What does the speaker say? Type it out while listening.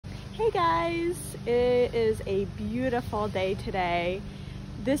Hey guys, it is a beautiful day today.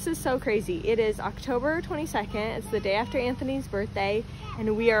 This is so crazy. It is October 22nd. It's the day after Anthony's birthday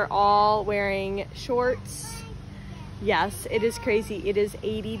and we are all wearing shorts. Yes, it is crazy. It is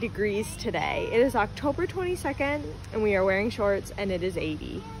 80 degrees today. It is October 22nd and we are wearing shorts and it is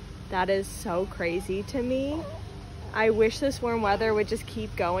 80. That is so crazy to me. I wish this warm weather would just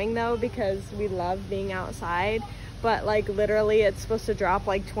keep going though, because we love being outside. But like literally it's supposed to drop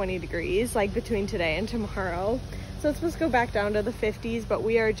like 20 degrees like between today and tomorrow. So it's supposed to go back down to the 50s, but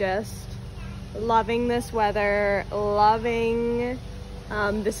we are just loving this weather, loving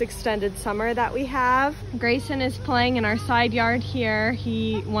this extended summer that we have. Grayson is playing in our side yard here.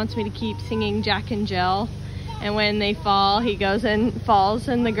 He wants me to keep singing Jack and Jill. And when they fall, he goes and falls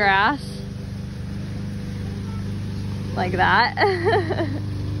in the grass. Like that.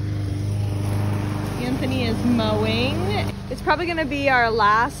 Anthony is mowing. It's probably gonna be our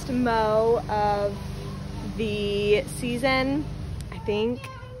last mow of the season, I think.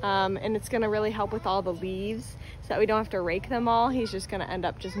 And it's gonna really help with all the leaves so that we don't have to rake them all. He's just gonna end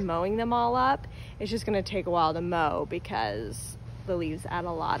up just mowing them all up. It's just gonna take a while to mow because the leaves add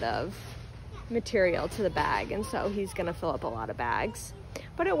a lot of material to the bag, and so he's gonna fill up a lot of bags.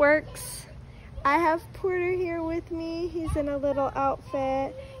 But it works. I have Porter here with me. He's in a little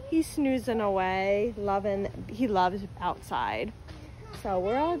outfit. He's snoozing away, he loves outside. So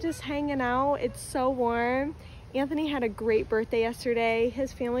we're all just hanging out. It's so warm. Anthony had a great birthday yesterday.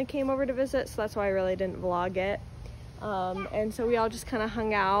 His family came over to visit, so that's why I really didn't vlog it. And so we all just kind of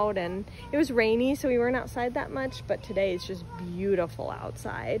hung out, and it was rainy, so we weren't outside that much, but today is just beautiful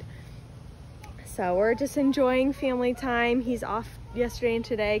outside. So we're just enjoying family time. He's off yesterday and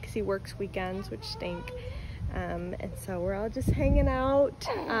today because he works weekends, which stink. And so we're all just hanging out.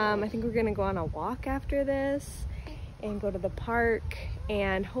 I think we're gonna go on a walk after this and go to the park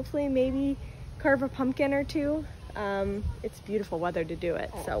and hopefully maybe carve a pumpkin or two. It's beautiful weather to do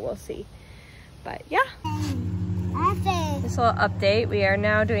it, so we'll see. But yeah. This little update, we are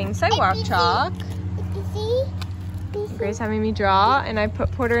now doing sidewalk chalk. Grace having me draw, and I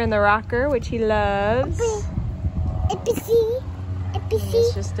put Porter in the rocker, which he loves.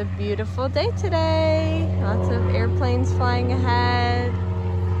 It's just a beautiful day today. Lots of airplanes flying ahead.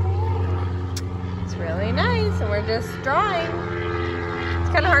 It's really nice, and we're just drawing. It's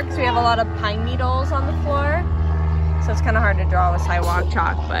kind of hard because we have a lot of pine needles on the floor, so it's kind of hard to draw with sidewalk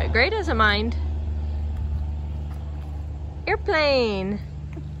chalk, but Gray doesn't mind. Airplane.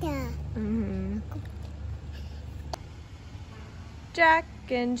 Jack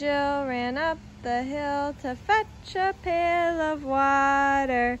and Jill ran up the hill to fetch a pail of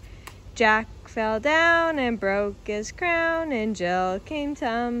water. Jack fell down and broke his crown, and Jill came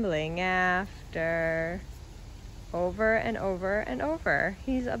tumbling after. Over and over and over.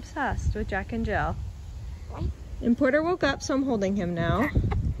 He's obsessed with Jack and Jill. And Porter woke up, so I'm holding him now.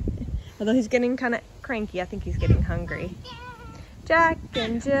 Although he's getting kind of cranky, I think he's getting hungry. Jack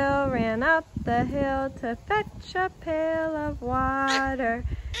and Jill ran up the hill to fetch a pail of water.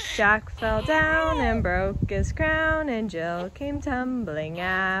 Jack fell down and broke his crown, and Jill came tumbling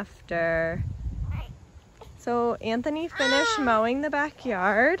after. So Anthony finished mowing the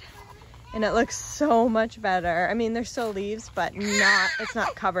backyard, and it looks so much better. I mean, there's still leaves, but it's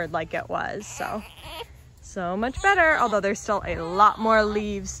not covered like it was, so much better, although there's still a lot more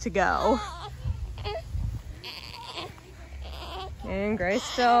leaves to go. And Gray's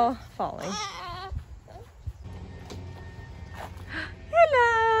still falling.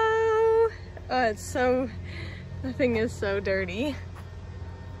 Hello! Oh, it's so, the thing is so dirty.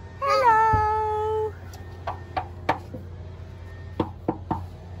 Hello!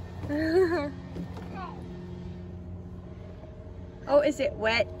 Oh, is it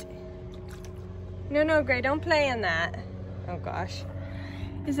wet? No, Gray, don't play in that. Oh gosh.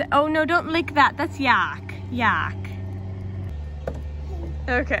 Is it, oh no, don't lick that. That's yuck. Yuck.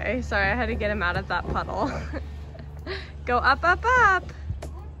 Okay, sorry, I had to get him out of that puddle. Go up, up, up.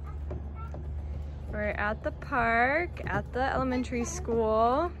 We're at the park, at the elementary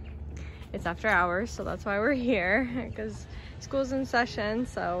school. It's after hours, so that's why we're here, because school's in session,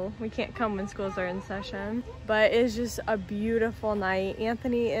 so we can't come when schools are in session. But it's just a beautiful night.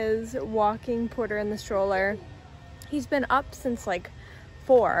 Anthony is walking Porter in the stroller. He's been up since like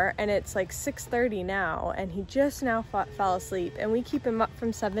 4 and it's like 6:30 now, and he just now fell asleep, and we keep him up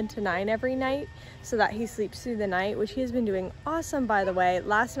from 7 to 9 every night so that he sleeps through the night, which he has been doing awesome, by the way.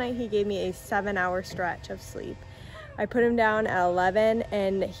 Last night he gave me a 7-hour stretch of sleep. I put him down at 11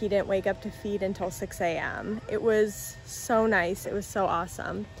 and he didn't wake up to feed until 6 a.m. It was so nice. It was so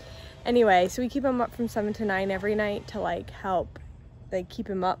awesome. Anyway, so we keep him up from 7 to 9 every night to like help like keep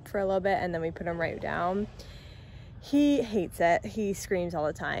him up for a little bit and then we put him right down. He hates it. He screams all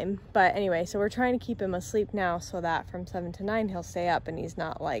the time. But anyway, so we're trying to keep him asleep now so that from 7 to 9 he'll stay up and he's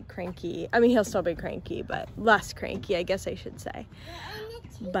not like cranky. I mean, he'll still be cranky, but less cranky, I guess I should say.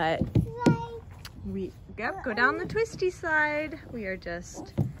 But we go down the twisty slide. We are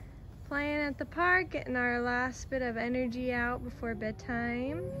just playing at the park, getting our last bit of energy out before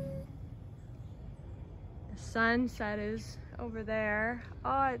bedtime. The sunset is over there.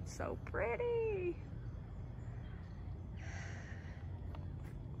 Oh, it's so pretty.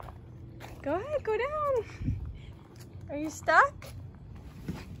 Go ahead, go down. Are you stuck?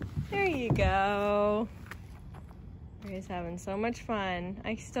 There you go. He's having so much fun.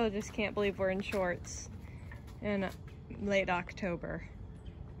 I still just can't believe we're in shorts in late October.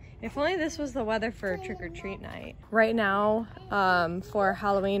 If only this was the weather for trick-or-treat night. Right now, for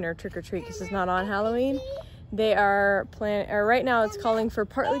Halloween or trick-or-treat, because it's not on Halloween, they are right now it's calling for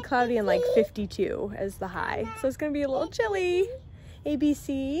partly cloudy and like 52 as the high. So it's gonna be a little chilly.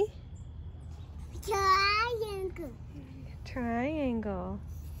 ABC. Triangle. Triangle.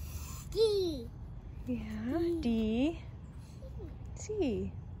 D. Yeah, D.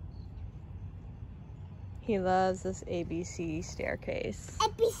 C. He loves this ABC staircase.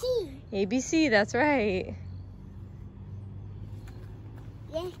 ABC. ABC, that's right.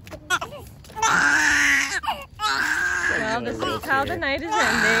 Yes. Well, this is how the night is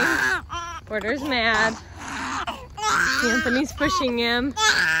ending. Porter's mad. Anthony's pushing him.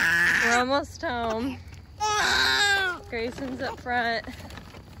 We're almost home. Grayson's up front.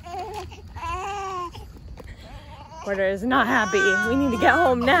 Porter is not happy. We need to get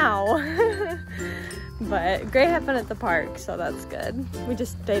home now. But Gray had fun at the park, so that's good. We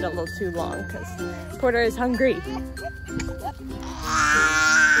just stayed a little too long because Porter is hungry.